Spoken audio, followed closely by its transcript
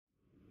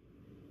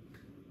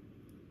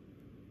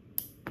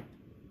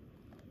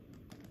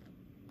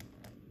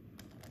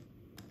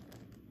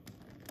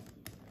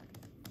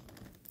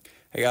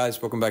Hey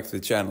guys, welcome back to the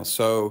channel.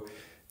 So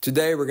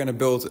today we're going to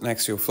build an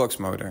axial flux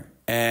motor,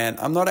 and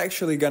I'm not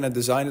actually going to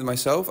design it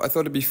myself. I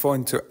thought it'd be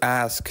fun to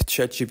ask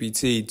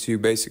ChatGPT to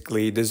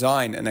basically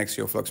design an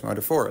axial flux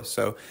motor for us.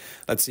 So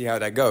let's see how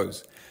that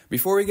goes.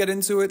 Before we get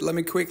into it, let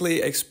me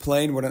quickly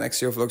explain what an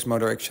axial flux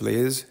motor actually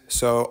is.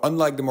 So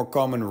unlike the more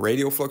common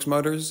radial flux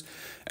motors,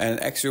 an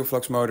axial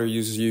flux motor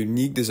uses a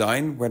unique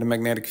design where the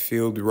magnetic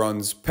field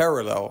runs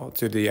parallel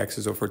to the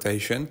axis of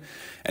rotation,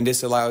 and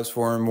this allows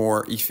for a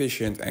more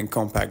efficient and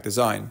compact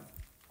design.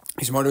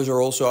 These motors are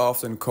also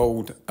often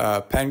called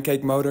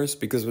pancake motors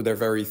because of their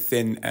very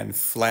thin and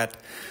flat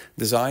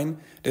design.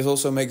 This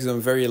also makes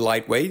them very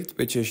lightweight,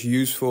 which is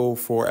useful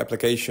for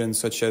applications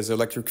such as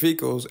electric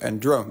vehicles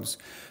and drones.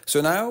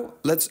 So now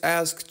let's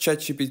ask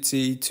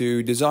ChatGPT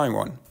to design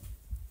one.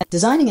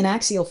 Designing an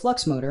axial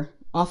flux motor,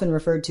 often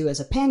referred to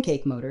as a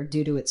pancake motor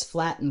due to its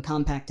flat and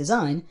compact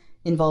design,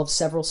 involves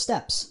several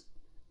steps.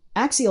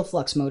 Axial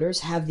flux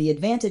motors have the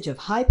advantage of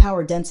high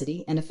power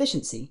density and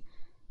efficiency,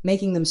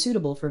 making them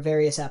suitable for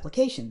various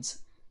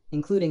applications,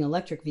 including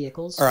electric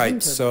vehicles.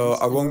 Alright, so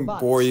I won't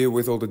bore you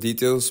with all the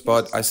details,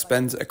 but I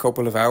spent a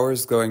couple of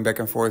hours going back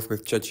and forth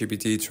with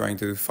ChatGPT trying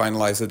to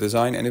finalize the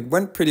design, and it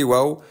went pretty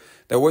well.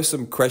 There were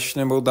some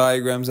questionable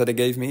diagrams that it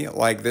gave me,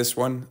 like this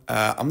one.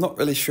 I'm not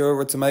really sure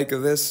what to make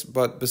of this,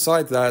 but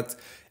besides that,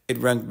 it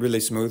went really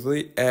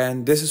smoothly,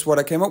 and this is what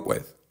I came up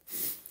with.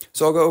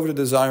 So I'll go over the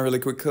design really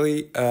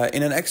quickly.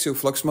 In an axial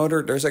flux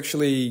motor, there's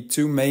actually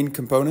two main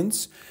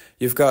components.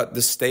 You've got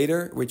the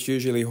stator, which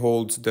usually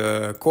holds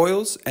the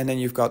coils, and then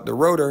you've got the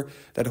rotor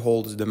that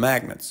holds the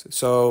magnets.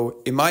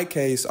 So in my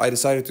case, I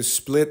decided to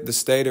split the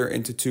stator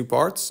into two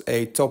parts,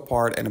 a top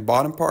part and a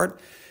bottom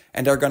part,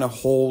 and they're going to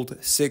hold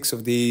 6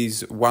 of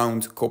these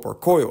wound copper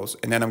coils.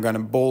 And then I'm going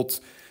to bolt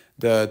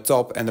the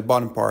top and the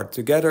bottom part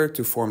together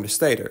to form the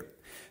stator.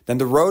 Then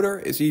the rotor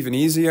is even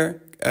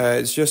easier.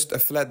 It's just a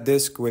flat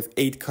disc with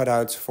 8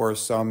 cutouts for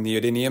some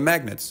neodymium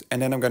magnets.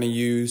 And then I'm going to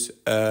use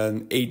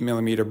an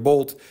 8mm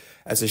bolt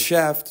as a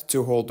shaft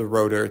to hold the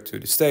rotor to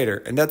the stator.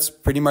 And that's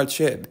pretty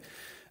much it.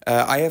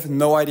 I have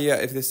no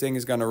idea if this thing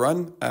is going to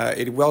run.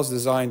 It was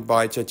designed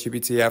by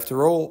ChatGPT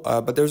after all,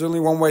 but there's only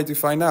one way to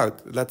find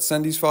out. Let's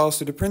send these files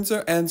to the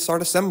printer and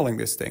start assembling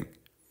this thing.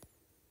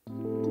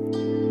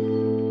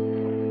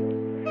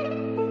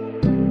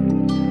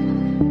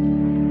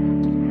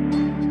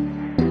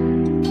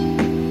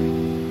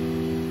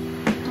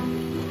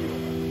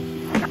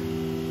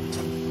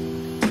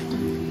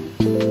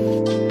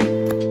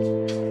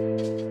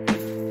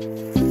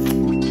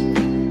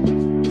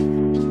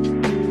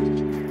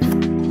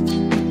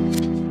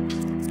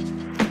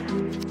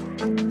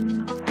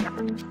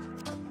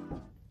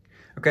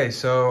 Okay,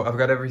 so I've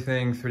got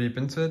everything 3D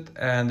printed,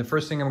 and the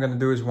first thing I'm going to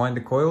do is wind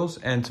the coils.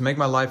 And to make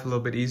my life a little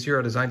bit easier,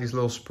 I designed these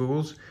little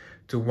spools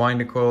to wind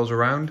the coils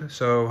around.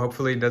 So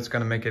hopefully that's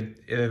going to make it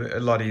a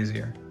lot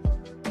easier.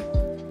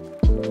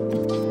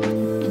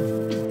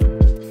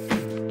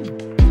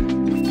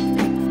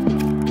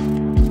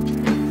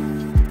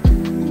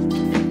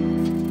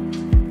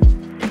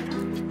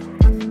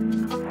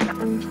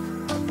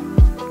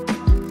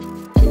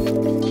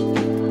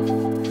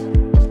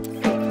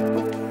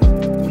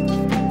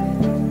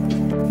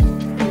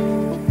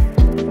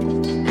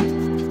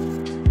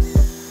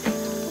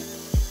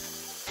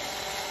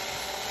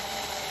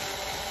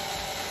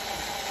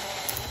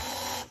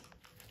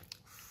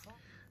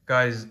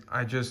 Guys,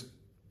 I just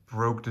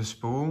broke the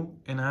spool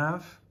in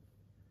half.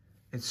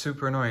 It's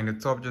super annoying. The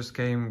top just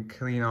came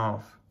clean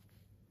off.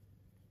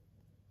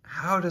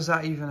 How does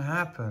that even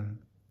happen?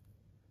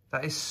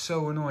 That is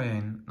so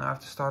annoying. Now I have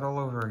to start all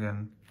over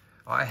again.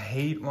 Oh, I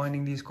hate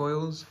winding these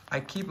coils. I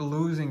keep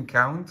losing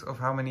count of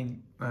how many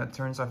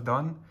turns I've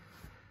done.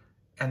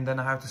 And then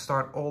I have to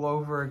start all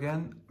over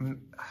again.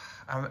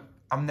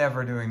 I'm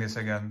never doing this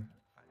again.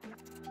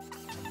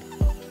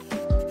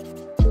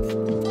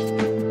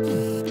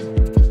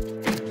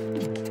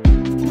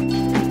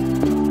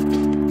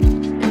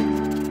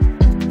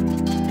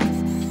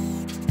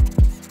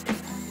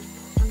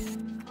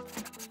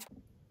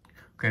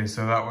 Okay,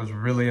 so that was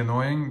really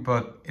annoying,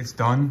 but it's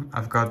done.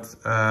 I've got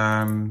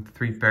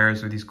 3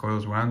 pairs of these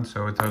coils wound,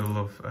 so a total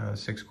of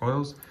 6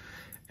 coils.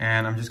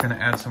 And I'm just going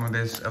to add some of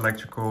this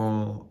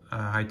electrical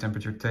high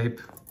temperature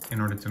tape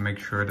in order to make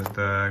sure that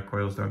the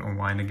coils don't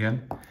unwind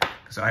again.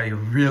 Because I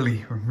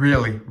really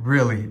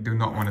do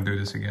not want to do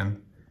this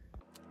again.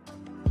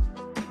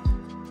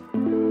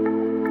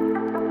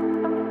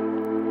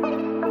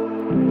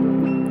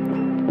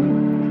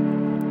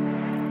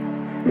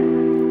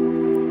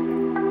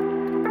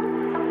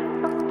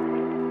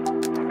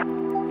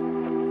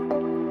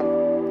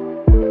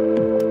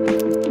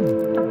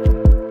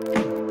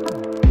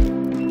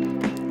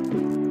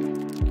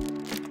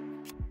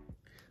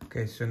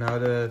 Okay, so now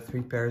the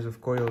 3 pairs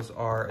of coils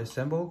are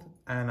assembled,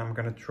 and I'm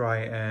gonna try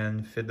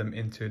and fit them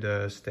into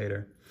the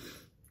stator.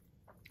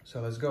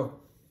 So let's go.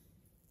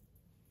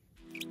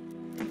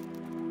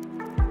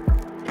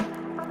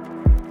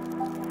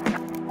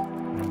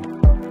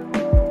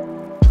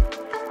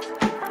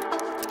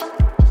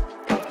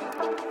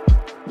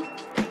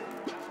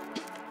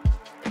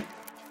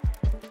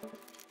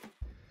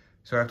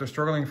 So after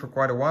struggling for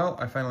quite a while,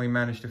 I finally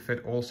managed to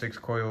fit all 6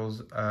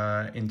 coils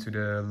into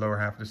the lower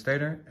half of the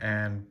stator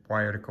and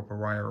wire the copper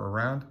wire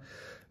around.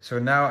 So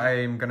now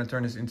I'm going to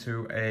turn this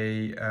into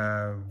a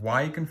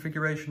Y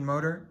configuration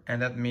motor,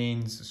 and that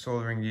means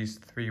soldering these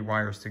 3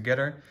 wires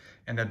together,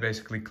 and that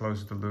basically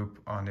closes the loop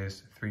on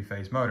this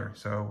 3-phase motor.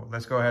 So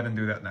let's go ahead and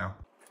do that now.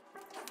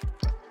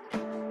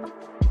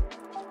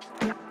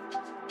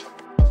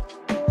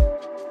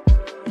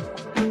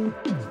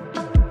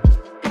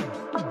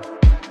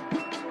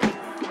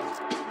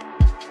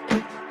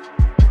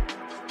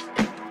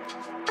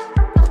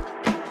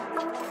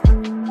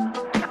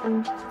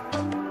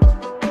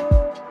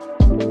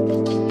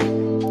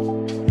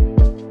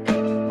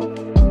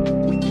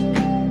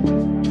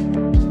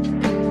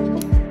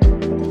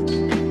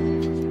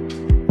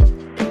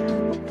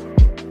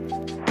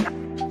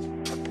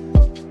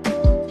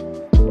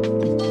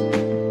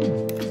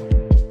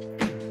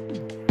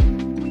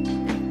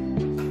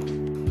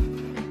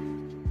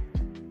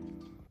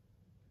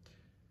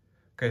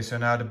 Okay, so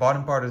now the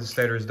bottom part of the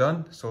stator is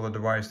done. Soldered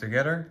the wires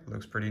together,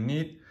 looks pretty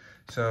neat.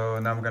 So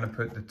now I'm gonna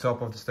put the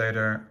top of the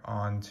stator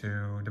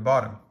onto the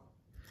bottom.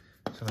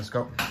 So let's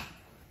go.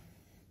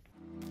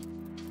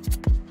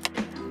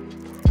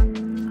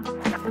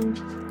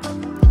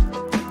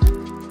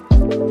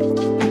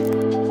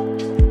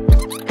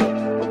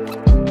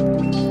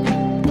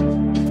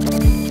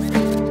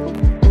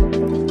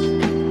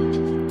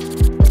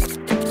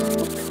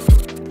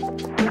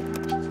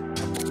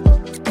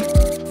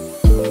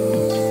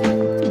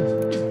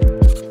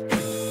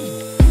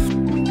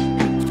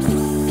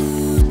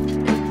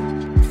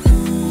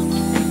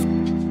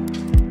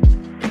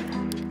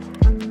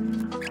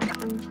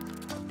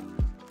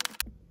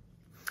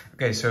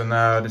 Okay, so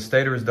now the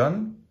stator is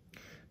done.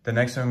 The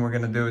next thing we're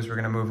gonna do is we're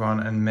gonna move on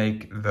and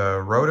make the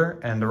rotor.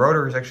 And the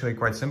rotor is actually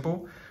quite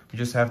simple. You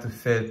just have to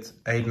fit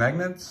 8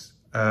 magnets,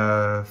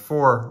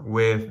 4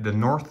 with the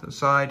north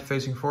side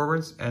facing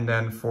forwards, and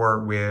then 4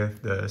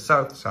 with the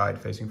south side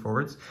facing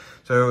forwards.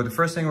 So the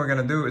first thing we're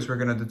gonna do is we're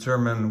gonna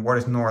determine what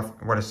is north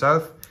and what is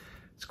south.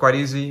 It's quite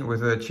easy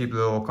with a cheap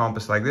little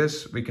compass like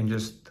this. We can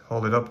just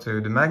hold it up to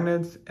the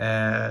magnet,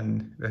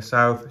 and the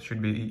south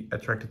should be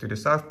attracted to the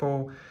south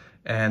pole,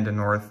 and the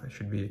north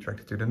should be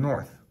attracted to the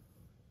north.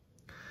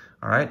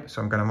 All right,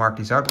 so I'm gonna mark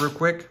these out real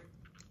quick,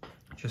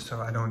 just so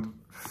I don't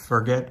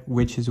forget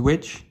which is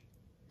which.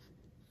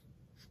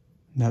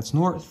 That's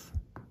north,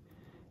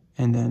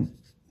 and then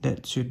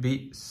that should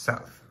be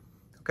south.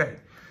 Okay,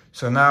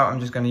 so now I'm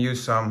just gonna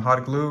use some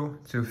hot glue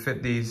to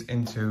fit these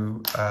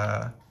into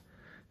the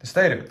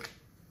stator.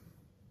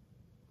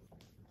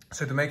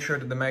 So to make sure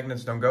that the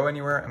magnets don't go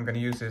anywhere, I'm gonna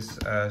use this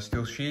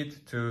steel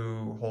sheet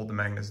to hold the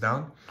magnets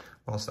down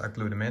whilst I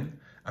glue them in.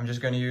 I'm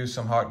just going to use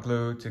some hot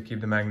glue to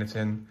keep the magnets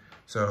in,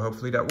 so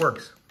hopefully that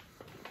works.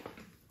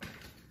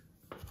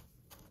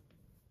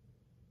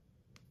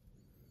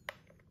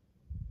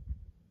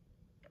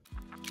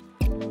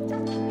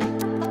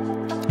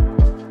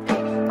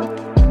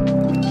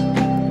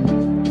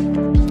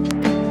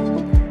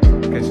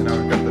 Okay, so now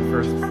we've got the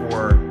first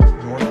 4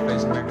 north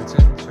facing magnets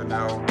in, so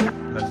now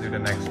let's do the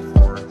next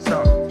 4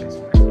 south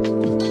facing magnets.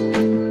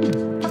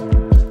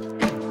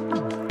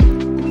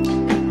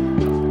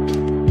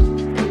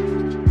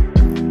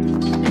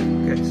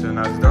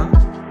 Now it's done.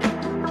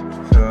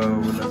 So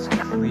let's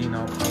clean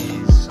up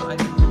these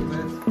sides a little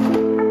bit.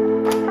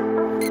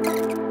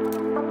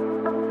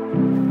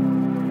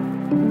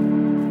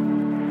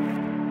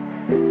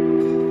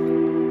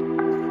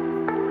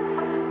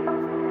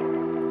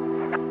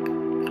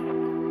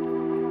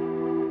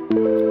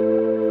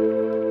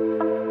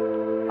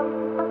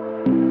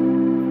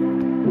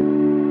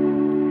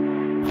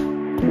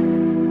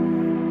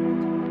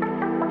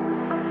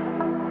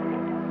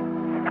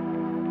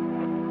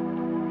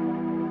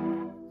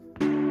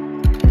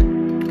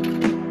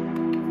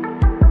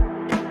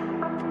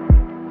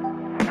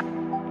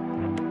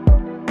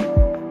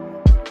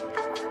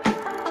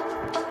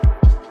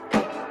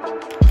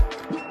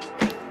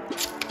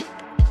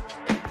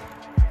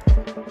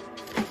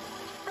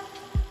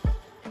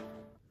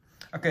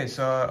 Okay,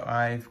 so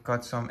I've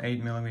got some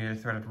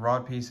 8mm threaded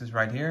rod pieces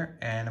right here,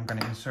 and I'm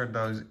going to insert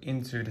those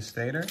into the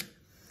stator.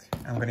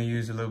 I'm going to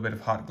use a little bit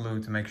of hot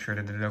glue to make sure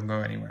that they don't go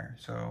anywhere.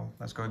 So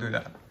let's go do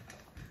that.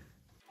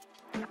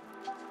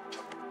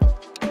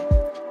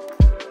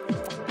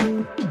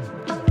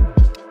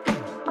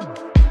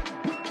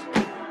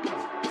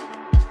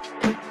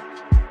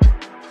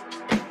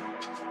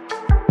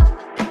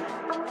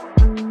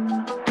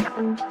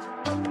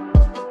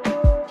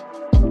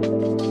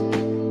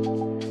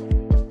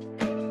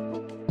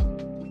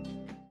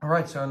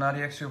 Alright, so now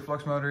the axial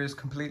flux motor is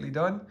completely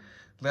done.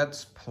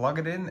 Let's plug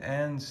it in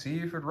and see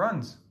if it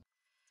runs.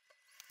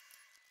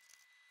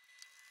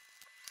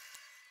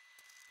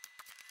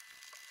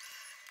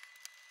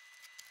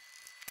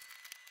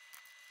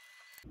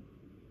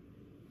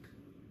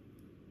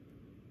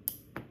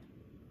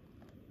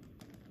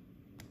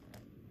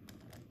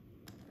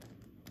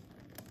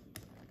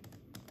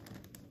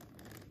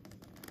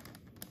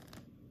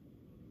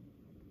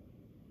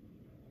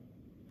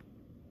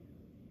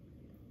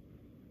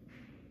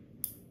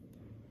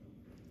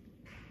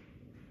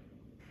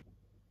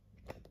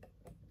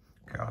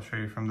 I'll show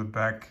you from the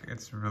back.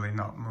 It's really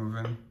not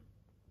moving.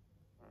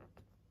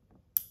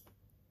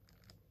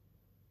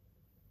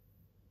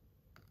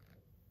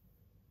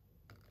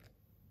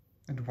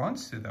 It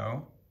wants to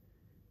though.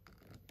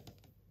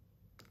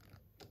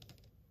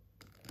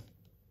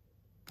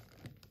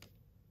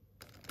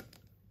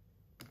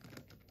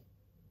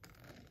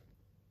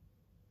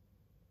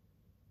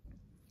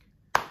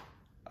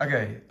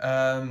 Okay,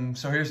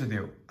 so here's the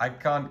deal. I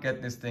can't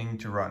get this thing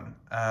to run.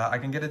 I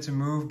can get it to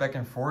move back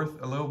and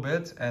forth a little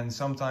bit, and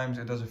sometimes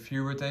it does a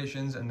few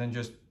rotations and then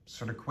just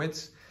sort of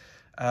quits.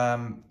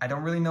 I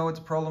don't really know what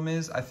the problem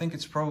is. I think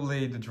it's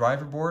probably the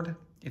driver board.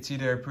 It's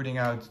either putting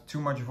out too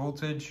much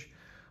voltage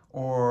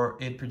or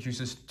it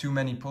produces too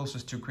many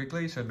pulses too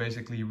quickly. So it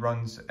basically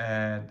runs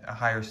at a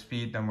higher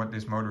speed than what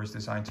this motor is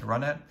designed to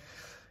run at.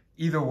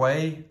 Either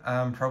way,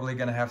 I'm probably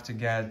gonna have to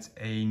get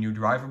a new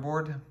driver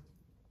board.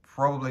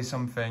 Probably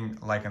something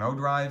like an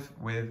O-drive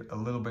with a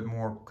little bit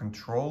more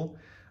control.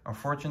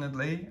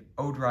 Unfortunately,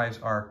 O-drives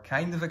are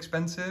kind of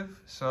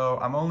expensive, so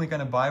I'm only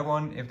gonna buy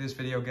one if this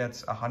video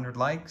gets 100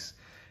 likes,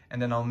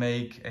 and then I'll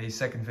make a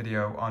second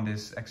video on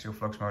this axial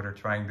flux motor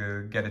trying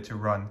to get it to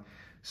run.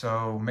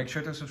 So make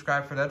sure to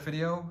subscribe for that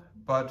video,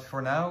 but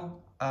for now,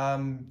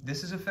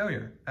 this is a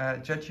failure.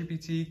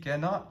 ChatGPT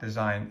cannot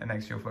design an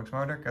axial flux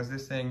motor because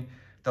this thing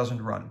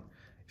doesn't run.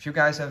 If you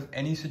guys have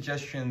any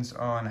suggestions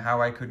on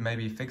how I could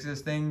maybe fix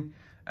this thing,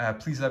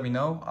 please let me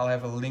know. I'll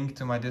have a link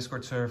to my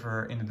Discord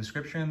server in the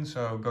description,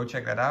 so go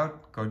check that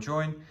out, go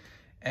join.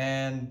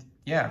 And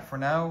yeah, for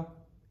now,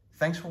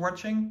 thanks for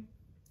watching.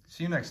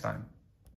 See you next time.